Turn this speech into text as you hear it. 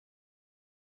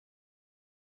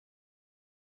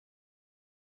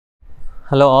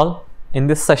Hello all. In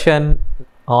this session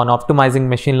on optimizing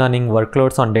machine learning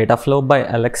workloads on Dataflow by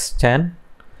Alex Chen.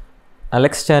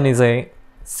 Alex Chen is a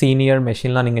senior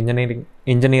machine learning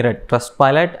engineer at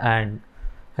Trustpilot, and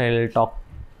he'll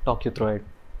talk you through it.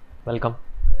 Welcome.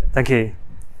 Thank you.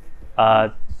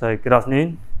 So good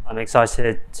afternoon. I'm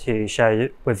excited to share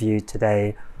with you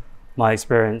today my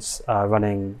experience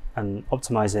running and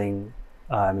optimizing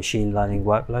machine learning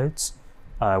workloads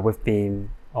with Beam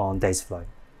on Dataflow.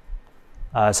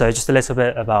 So just a little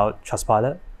bit about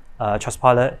Trustpilot.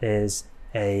 Trustpilot is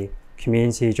a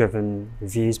community-driven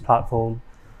reviews platform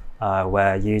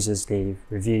where users leave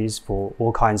reviews for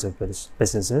all kinds of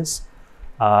businesses.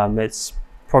 It's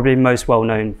probably most well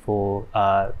known for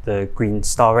the green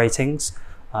star ratings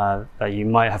that you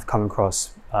might have come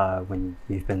across when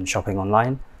you've been shopping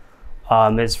online.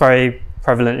 It's very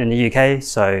prevalent in the UK,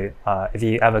 so if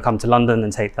you ever come to London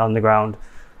and take the Underground,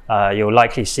 you'll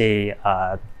likely see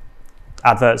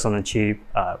adverts on the tube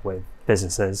with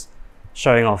businesses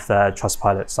showing off their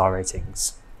Trustpilot star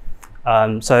ratings.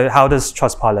 So how does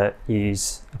Trustpilot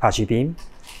use Apache Beam?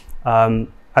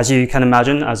 As you can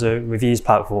imagine, as a reviews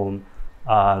platform,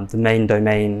 the main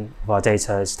domain of our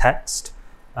data is text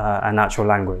and natural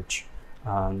language.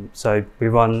 So we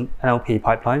run NLP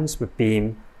pipelines with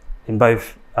Beam in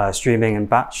both streaming and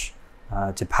batch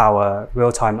to power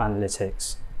real-time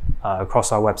analytics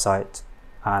across our website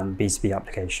and B2B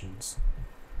applications.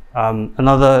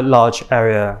 Another large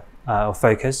area of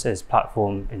focus is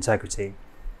platform integrity.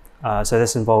 So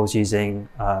this involves using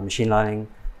machine learning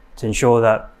to ensure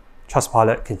that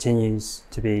Trustpilot continues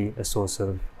to be a source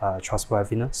of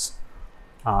trustworthiness.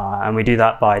 And we do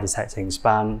that by detecting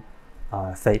spam,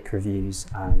 fake reviews,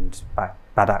 and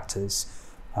bad actors,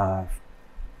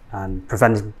 and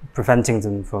preventing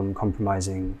them from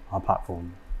compromising our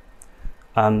platform.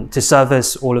 To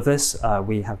service all of this,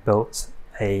 we have built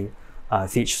a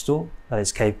feature store that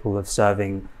is capable of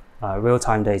serving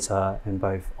real-time data in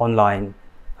both online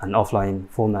and offline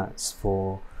formats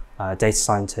for data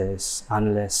scientists,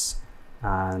 analysts,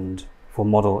 and for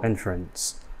model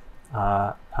inference.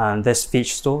 And this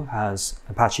feature store has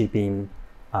Apache Beam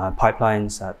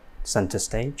pipelines at center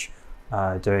stage,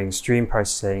 doing stream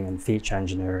processing and feature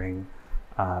engineering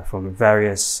from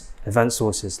various event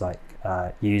sources like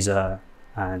user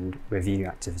and review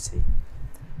activity.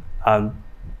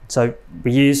 So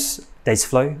we use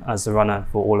Dataflow as the runner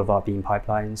for all of our Beam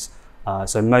pipelines.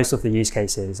 So most of the use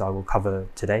cases I will cover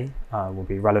today will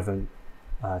be relevant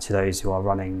to those who are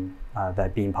running their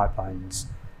Beam pipelines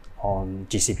on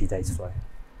GCP Dataflow.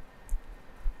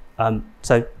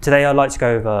 So today I'd like to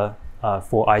go over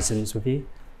 4 items with you.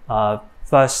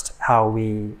 First, how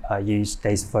we use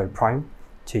Dataflow Prime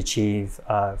to achieve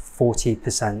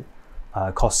 40%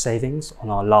 cost savings on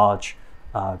our large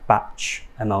batch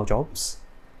ML jobs.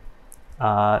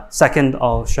 Second,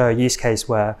 I'll show a use case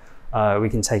where we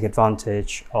can take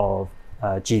advantage of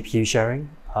GPU sharing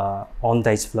on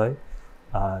Dataflow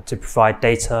to provide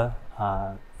data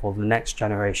for the next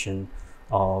generation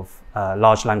of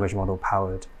large language model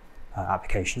powered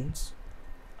applications.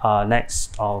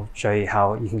 Next, I'll show you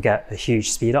how you can get a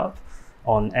huge speed up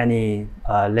on any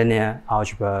linear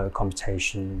algebra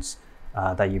computations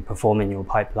that you perform in your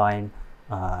pipeline.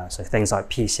 So things like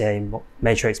PCA,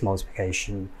 matrix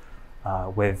multiplication,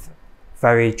 with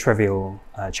very trivial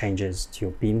changes to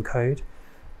your Beam code.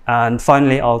 And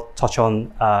finally, I'll touch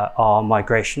on our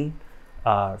migration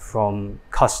from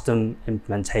custom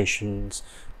implementations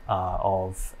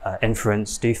of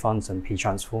inference, do funds, and P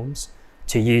transforms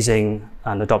to using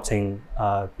and adopting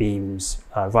Beam's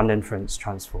RunInference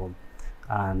transform,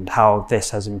 and how this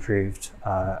has improved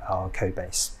our code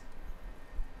base.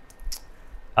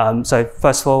 So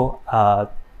first of all,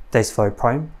 Dataflow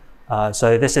Prime.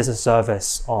 So this is a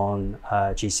service on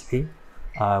GCP,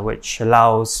 which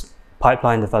allows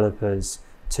pipeline developers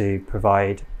to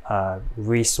provide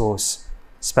resource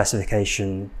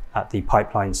specification at the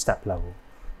pipeline step level.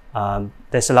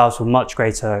 This allows for much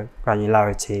greater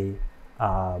granularity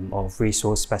of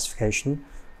resource specification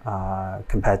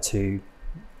compared to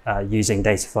using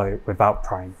Dataflow without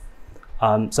Prime.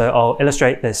 So I'll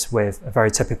illustrate this with a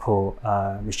very typical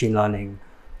machine learning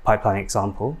pipeline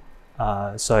example.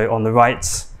 So on the right,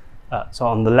 so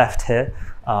on the left here,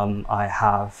 I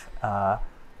have a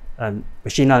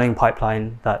machine learning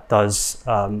pipeline that does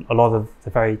a lot of the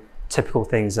very typical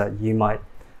things that you might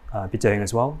be doing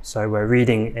as well. So we're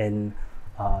reading in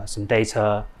some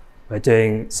data, we're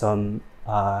doing some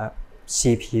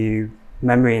CPU,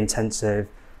 memory intensive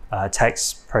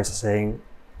text processing,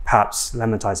 perhaps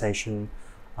lemmatization,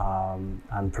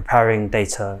 and preparing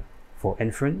data for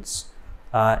inference.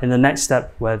 In the next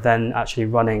step, we're then actually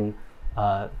running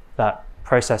that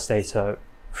process data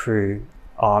through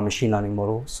our machine learning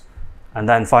models. And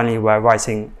then finally, we're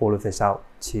writing all of this out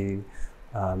to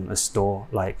a store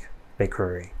like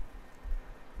BigQuery.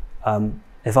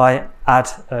 If I add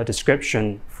a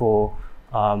description for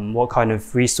what kind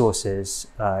of resources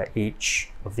each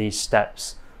of these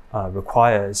steps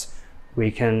requires,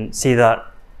 we can see that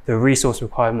the resource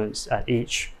requirements at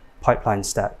each pipeline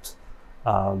step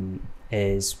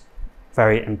is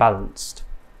very imbalanced.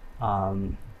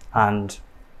 And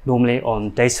normally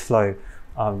on Dataflow,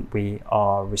 we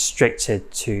are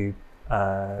restricted to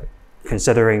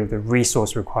considering the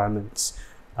resource requirements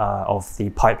of the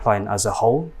pipeline as a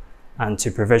whole, and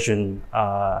to provision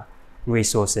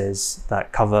resources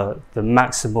that cover the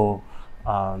maximal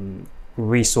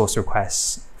resource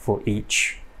requests for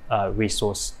each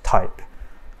resource type.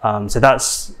 So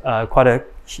that's quite a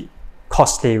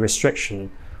costly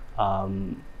restriction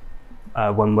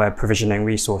when we're provisioning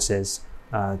resources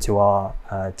to our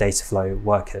Dataflow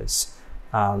workers.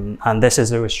 And this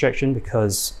is a restriction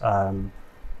because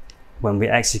when we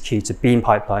execute a Beam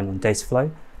pipeline on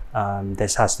Dataflow,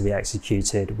 this has to be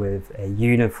executed with a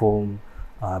uniform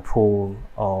pool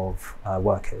of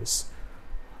workers.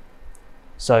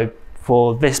 So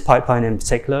for this pipeline in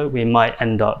particular, we might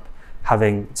end up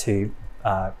having to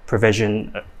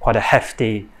provision quite a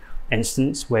hefty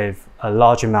instance with a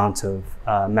large amount of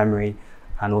memory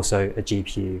and also a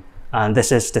GPU. And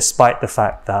this is despite the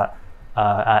fact that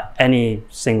at any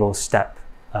single step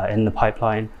in the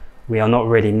pipeline, we are not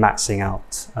really maxing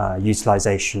out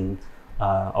utilization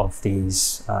of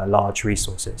these large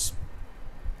resources.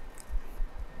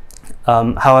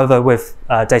 However, with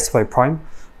Dataflow Prime,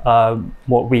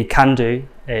 what we can do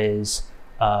is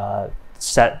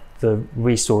set the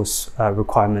resource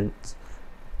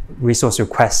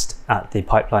request at the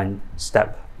pipeline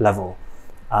step level.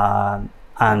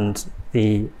 And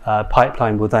the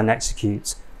pipeline will then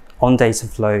execute on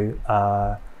Dataflow,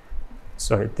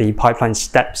 the pipeline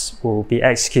steps will be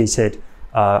executed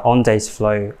on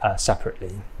Dataflow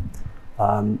separately.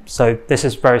 So this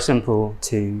is very simple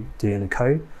to do in the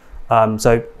code.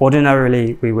 So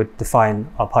ordinarily, we would define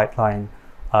our pipeline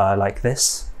like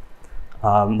this,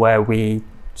 where we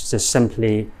just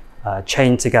simply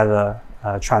chain together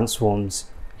transforms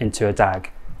into a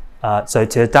DAG. So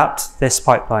to adapt this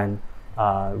pipeline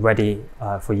ready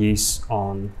for use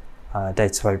on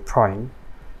Dataflow Prime,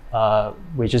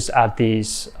 we just add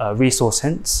these resource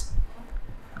hints.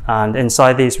 And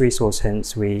inside these resource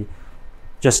hints, we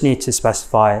just need to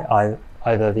specify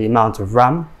either the amount of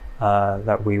RAM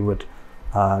that we would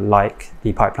like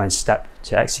the pipeline step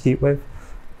to execute with,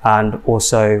 and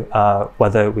also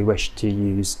whether we wish to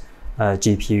use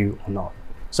GPU or not.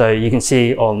 So you can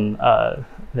see on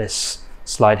this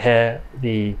slide here,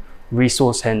 the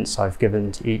resource hints I've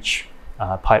given to each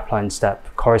pipeline step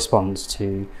corresponds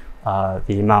to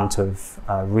the amount of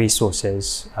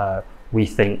resources we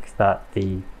think that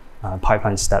the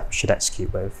pipeline step should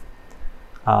execute with.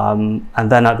 And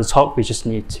then at the top, we just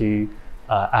need to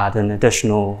add an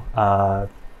additional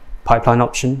pipeline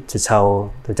option to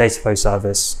tell the Dataflow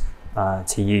service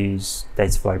to use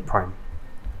Dataflow Prime.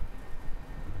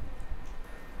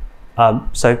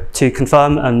 So to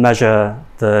confirm and measure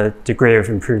the degree of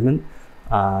improvement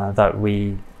that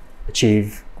we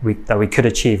could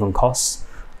achieve on costs,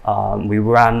 we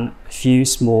ran a few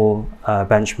small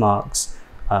benchmarks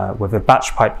with a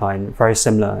batch pipeline very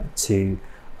similar to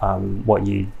what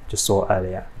you just saw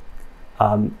earlier.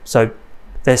 So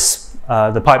this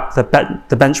the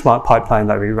benchmark pipeline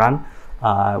that we ran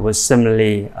was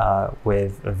similarly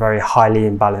with a very highly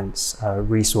imbalanced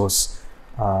resource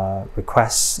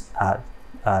requests at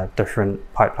different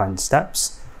pipeline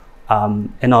steps.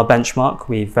 In our benchmark,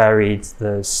 we varied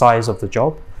the size of the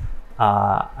job,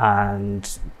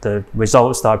 and the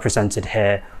results that are presented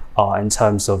here are in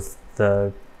terms of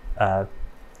the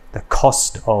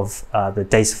cost of the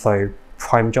Dataflow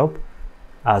Prime job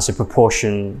as a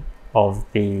proportion of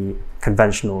the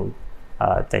conventional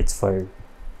Dataflow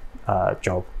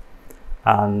job.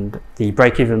 And the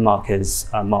break-even mark is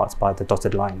marked by the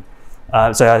dotted line.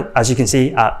 So as you can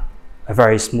see, at a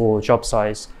very small job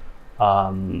size,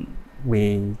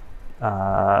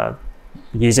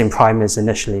 using Prime is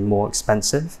initially more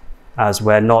expensive, as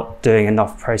we're not doing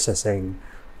enough processing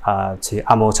to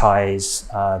amortize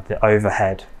the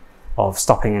overhead of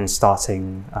stopping and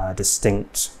starting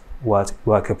distinct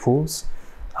worker pools.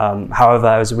 However,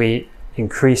 as we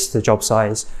increase the job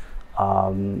size,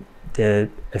 the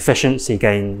efficiency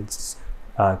gains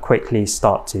quickly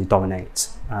start to dominate,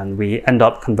 and we end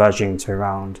up converging to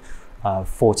around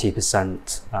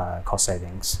 40% cost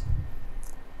savings.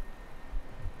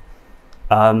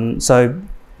 So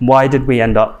why did we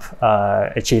end up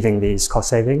achieving these cost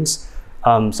savings?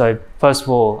 So first of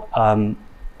all,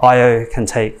 I/O can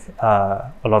take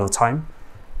a lot of time,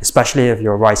 especially if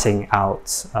you're writing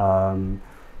out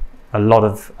a lot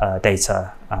of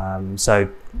data. So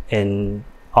in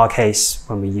our case,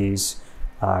 when we use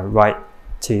the write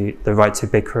to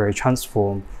BigQuery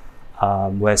transform,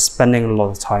 we're spending a lot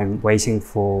of time waiting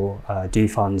for do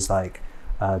functions like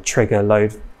trigger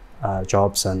load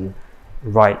jobs and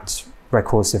write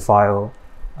records to file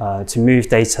to move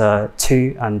data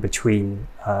to and between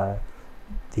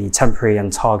the temporary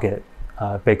and target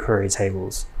BigQuery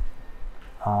tables.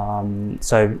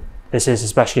 So this is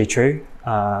especially true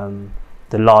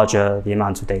the larger the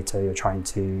amount of data you're trying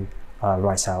to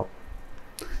write out.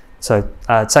 So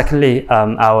secondly,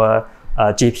 our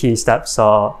GPU steps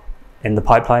in the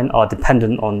pipeline are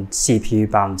dependent on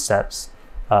CPU-bound steps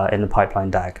in the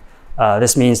pipeline DAG.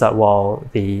 This means that while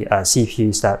the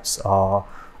CPU steps are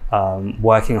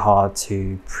working hard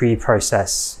to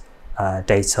pre-process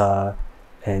data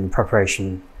in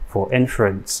preparation for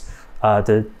inference,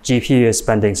 the GPU is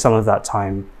spending some of that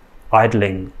time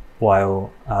idling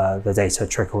while the data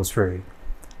trickles through.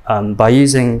 By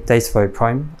using Dataflow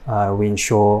Prime, we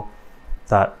ensure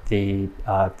that the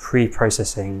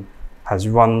pre-processing has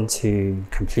run to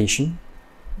completion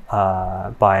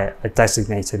by a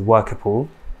designated worker pool,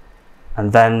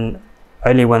 and then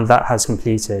only when that has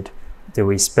completed do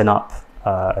we spin up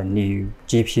a new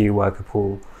GPU worker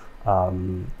pool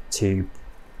to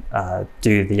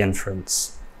do the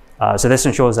inference. So this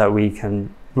ensures that we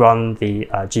can run the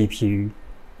GPU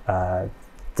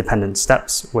dependent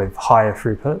steps with higher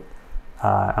throughput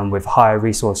and with higher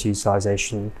resource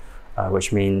utilization,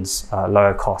 which means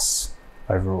lower costs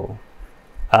overall.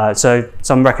 So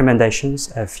some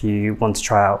recommendations if you want to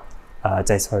try out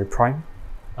Dataflow Prime.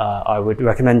 I would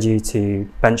recommend you to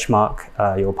benchmark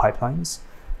your pipelines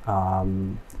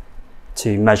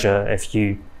to measure if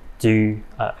you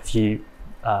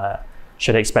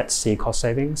should expect to see cost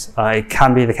savings. It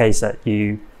can be the case that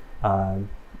you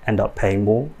end up paying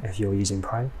more if you're using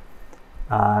Prime.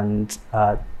 And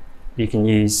you can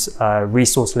use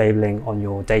resource labeling on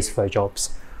your Dataflow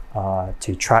jobs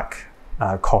to track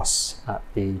costs at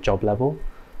the job level.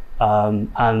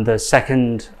 And the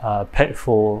second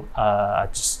pitfall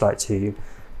I'd just like to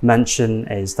mention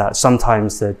is that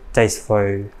sometimes the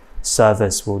Dataflow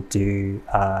service will do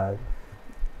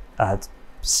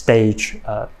stage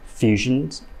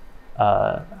fusions,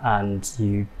 and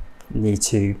you need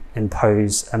to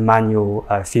impose a manual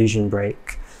fusion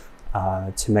break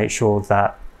to make sure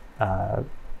that, for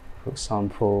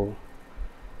example,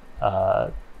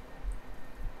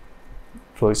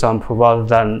 rather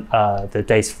than the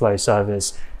Dataflow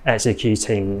service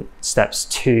executing steps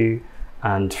 2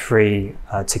 and 3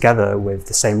 together with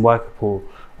the same worker pool,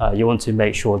 you want to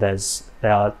make sure they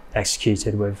are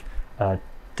executed with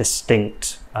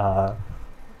distinct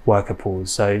worker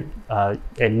pools. So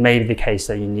it may be the case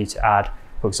that you need to add,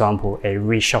 for example, a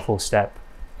reshuffle step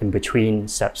in between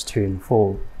steps 2 and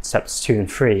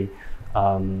 3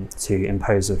 to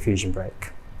impose a fusion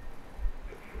break.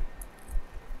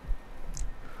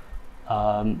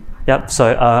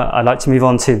 So I'd like to move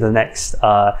on to the next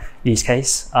use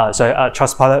case. So at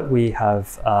Trustpilot, we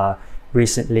have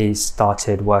recently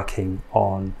started working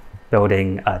on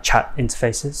building chat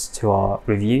interfaces to our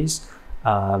reviews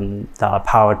that are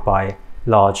powered by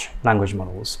large language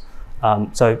models.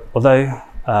 So although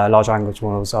large language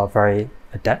models are very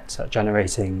adept at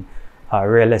generating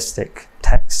realistic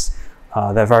text,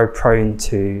 they're very prone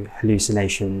to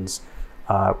hallucinations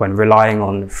when relying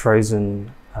on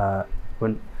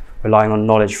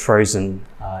knowledge frozen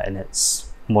in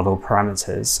its model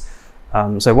parameters.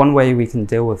 So one way we can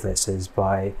deal with this is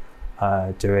by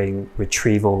doing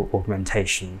retrieval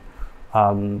augmentation.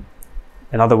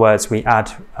 In other words, we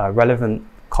add relevant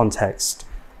context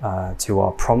to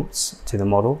our prompts to the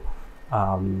model.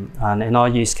 And in our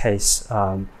use case,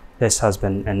 this has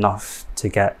been enough to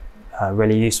get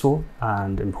really useful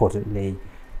and importantly,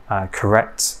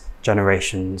 correct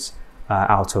generations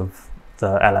out of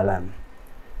the LLM.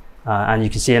 And you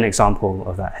can see an example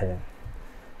of that here.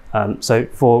 So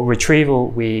for retrieval,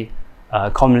 we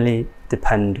commonly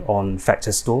depend on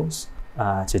vector stores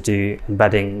to do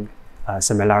embedding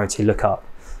similarity lookup.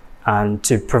 And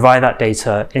to provide that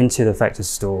data into the vector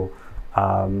store,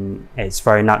 it's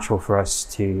very natural for us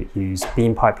to use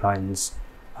Beam pipelines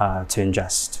to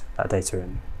ingest that data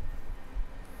in.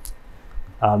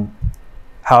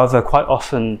 However, quite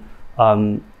often,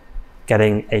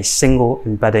 getting a single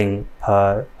embedding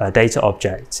per data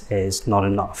object is not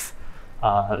enough.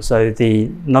 So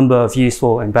the number of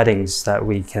useful embeddings that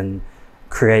we can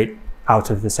create out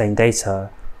of the same data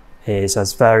is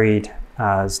as varied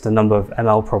as the number of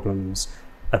ML problems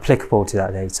applicable to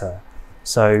that data.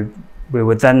 So we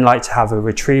would then like to have a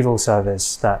retrieval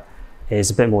service that is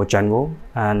a bit more general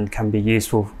and can be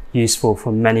useful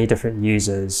for many different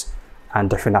users and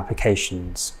different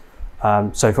applications.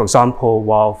 So for example,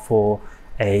 while for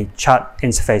a chat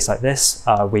interface like this,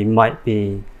 we might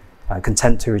be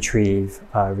content to retrieve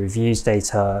reviews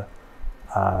data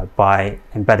by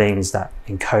embeddings that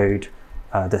encode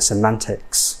the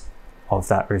semantics of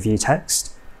that review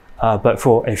text. But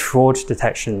for a fraud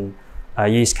detection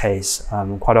use case,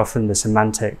 quite often the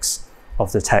semantics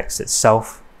of the text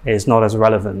itself is not as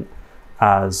relevant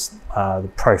as the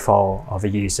profile of a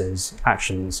user's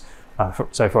actions.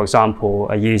 So for example,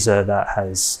 a user that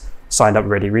has signed up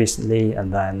really recently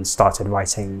and then started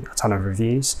writing a ton of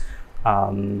reviews.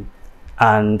 In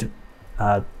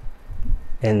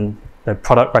the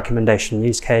product recommendation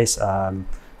use case,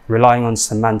 relying on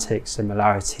semantic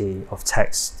similarity of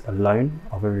text alone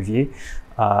of a review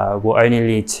will only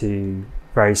lead to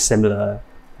very similar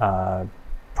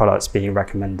products being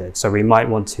recommended. So we might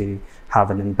want to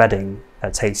have an embedding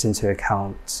that takes into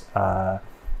account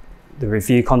the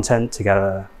review content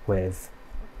together with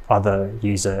other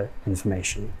user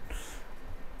information.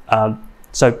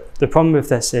 So the problem with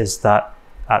this is that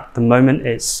at the moment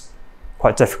it's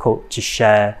quite difficult to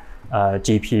share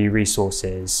GPU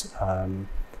resources,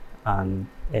 and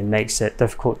it makes it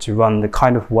difficult to run the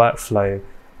kind of workflow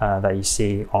that you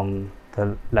see on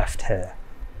the left here.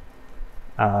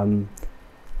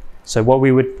 So what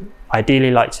we would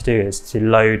ideally like to do is to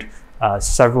load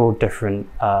several different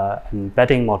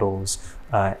embedding models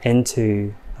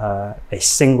into a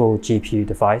single GPU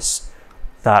device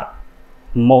that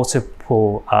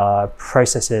multiple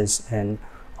processes in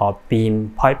our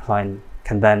Beam pipeline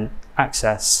can then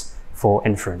access for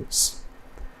inference.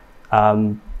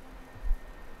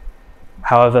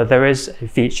 However, there is a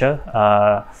feature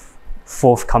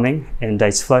forthcoming in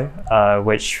Dataflow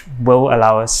which will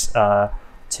allow us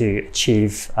to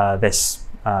achieve this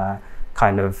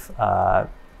kind of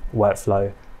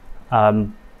workflow.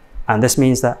 And this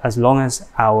means that as long as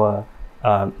our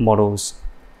models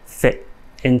fit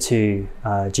into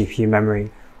GPU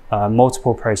memory,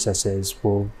 multiple processes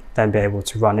will then be able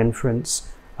to run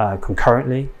inference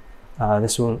concurrently.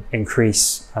 This will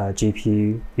increase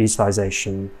GPU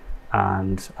utilization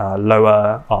and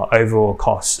lower our overall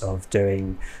costs of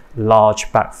doing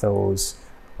large backfills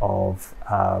of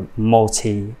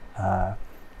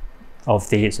of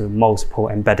these multiple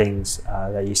embeddings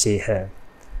that you see here.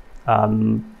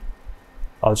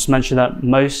 I'll just mention that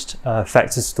most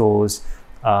vector stores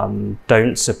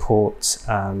don't support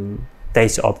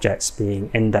data objects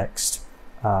being indexed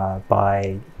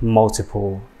by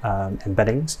multiple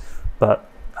embeddings, but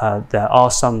there are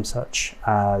some such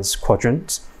as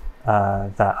quadrants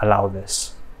that allow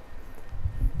this.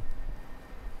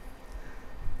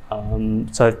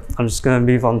 So I'm just going to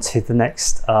move on to the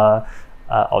next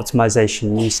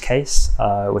optimization use case,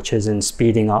 which is in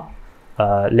speeding up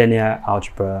linear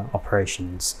algebra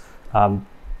operations.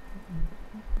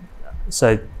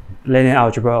 So linear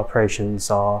algebra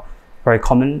operations are very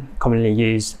commonly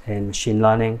used in machine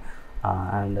learning,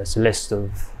 and there's a list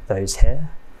of those here.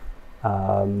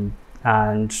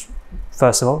 And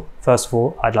first of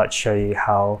all, I'd like to show you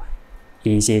how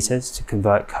easy it is to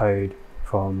convert code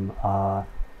from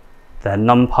the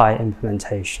NumPy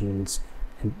implementations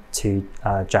to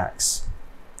JAX.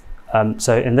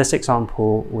 So in this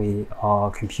example, we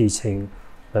are computing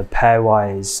the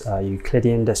pairwise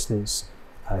Euclidean distance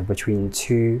between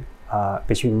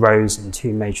rows in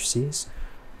two matrices,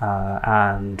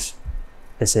 and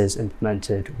this is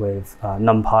implemented with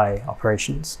NumPy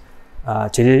operations.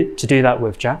 To do that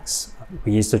with JAX,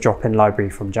 we use the drop-in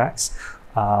library from JAX,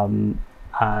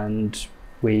 and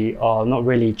we are not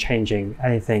really changing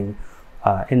anything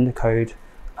in the code,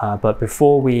 but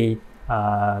before we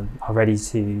are ready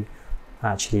to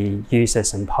actually use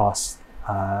this and pass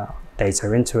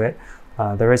data into it,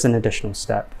 there is an additional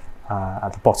step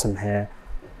at the bottom here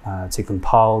to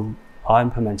compile our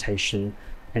implementation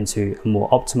into a more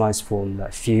optimized form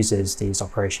that fuses these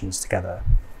operations together.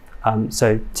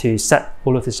 So to set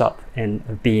all of this up in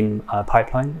a Beam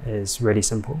pipeline is really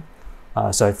simple.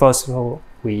 So first of all,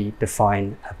 we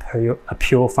define a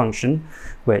pure function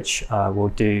which will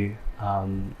do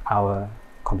our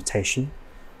computation.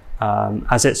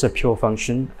 As it's a pure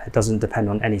function, it doesn't depend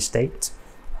on any state.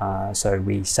 So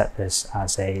we set this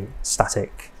as a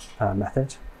static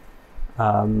method.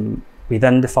 We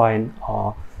then define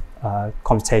our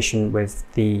computation with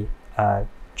the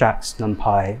JAX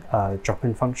NumPy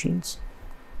drop-in functions.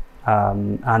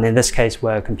 And in this case,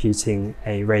 we're computing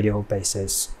a radial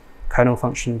basis kernel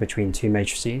function between two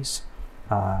matrices,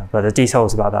 but the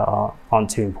details about that aren't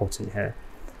too important here.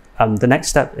 The next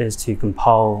step is to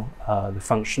compile the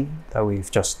function that we've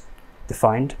just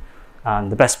defined,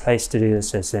 and the best place to do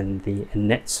this is in the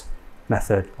init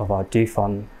method of our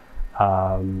do_fun,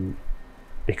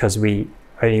 because we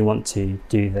only want to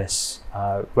do this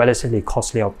relatively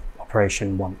costly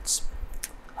operation once.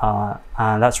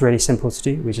 And that's really simple to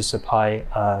do. We just apply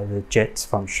the JIT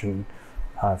function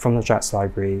from the JAX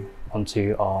library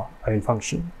onto our own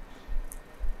function.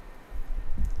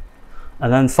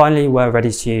 And then finally, we're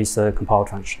ready to use the compiled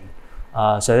function.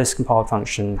 So this compiled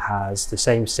function has the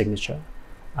same signature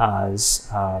as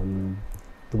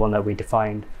the one that we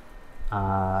defined.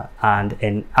 And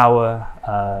in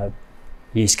our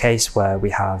use case where we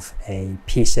have a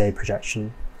PCA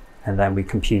projection and then we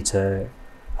compute a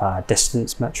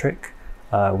distance metric,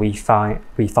 we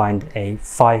find a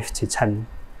 5 to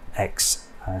 10x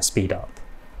speed up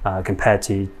compared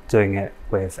to doing it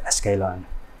with sklearn.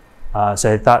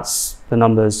 So that's the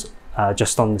numbers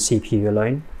just on the CPU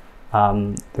alone.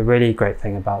 The really great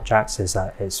thing about JAX is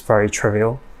that it's very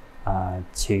trivial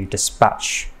to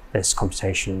dispatch this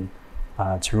computation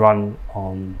to run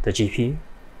on the GPU,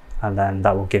 and then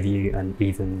that will give you an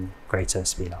even greater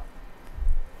speed up.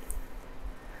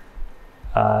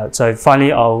 So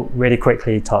finally, I'll really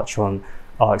quickly touch on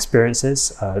our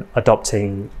experiences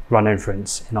adopting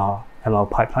RunInference in our ML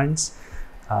pipelines.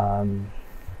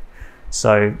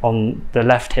 So on the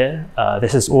left here,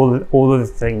 this is all of the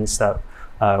things that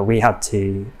we had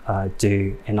to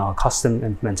do in our custom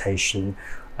implementation,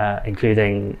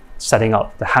 including setting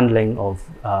up the handling of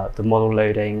the model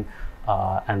loading,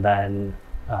 and then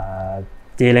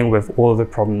dealing with all the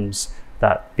problems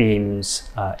that Beam's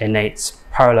innate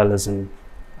parallelism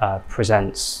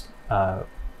presents our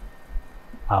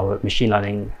machine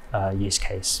learning use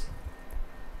case.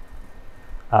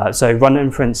 So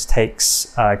RunInference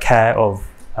takes care of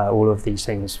all of these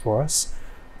things for us.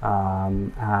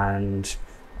 And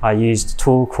I used a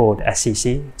tool called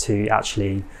SEC to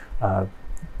actually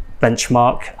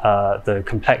benchmark the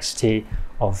complexity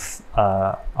of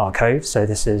our code. So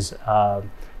this is,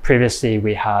 previously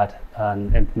we had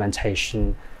an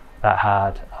implementation that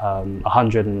had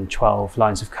 112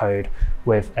 lines of code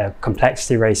with a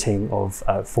complexity rating of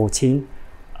 14.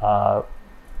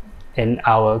 In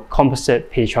our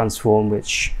composite p-transform,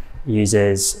 which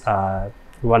uses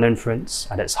RunInference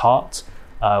at its heart,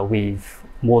 we've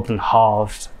more than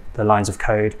halved the lines of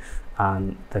code,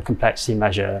 and the complexity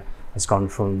measure has gone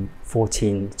from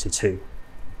 14 to 2.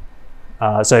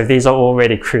 So these are all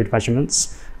really crude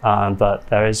measurements,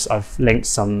 but I've linked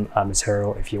some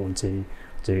material if you want to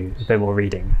do a bit more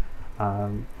reading.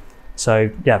 So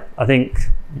yeah, I think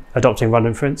adopting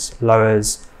RunInference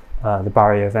lowers the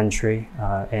barrier of entry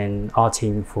in our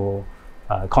team for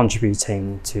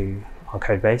contributing to our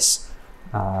code base,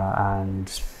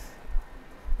 and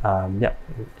yeah,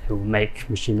 it will make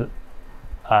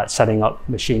setting up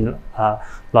machine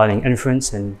learning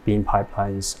inference in Beam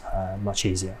pipelines much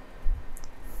easier.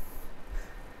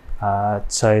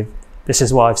 So this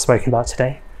is what I've spoken about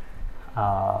today,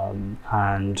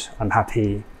 and I'm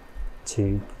happy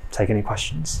to take any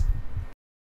questions.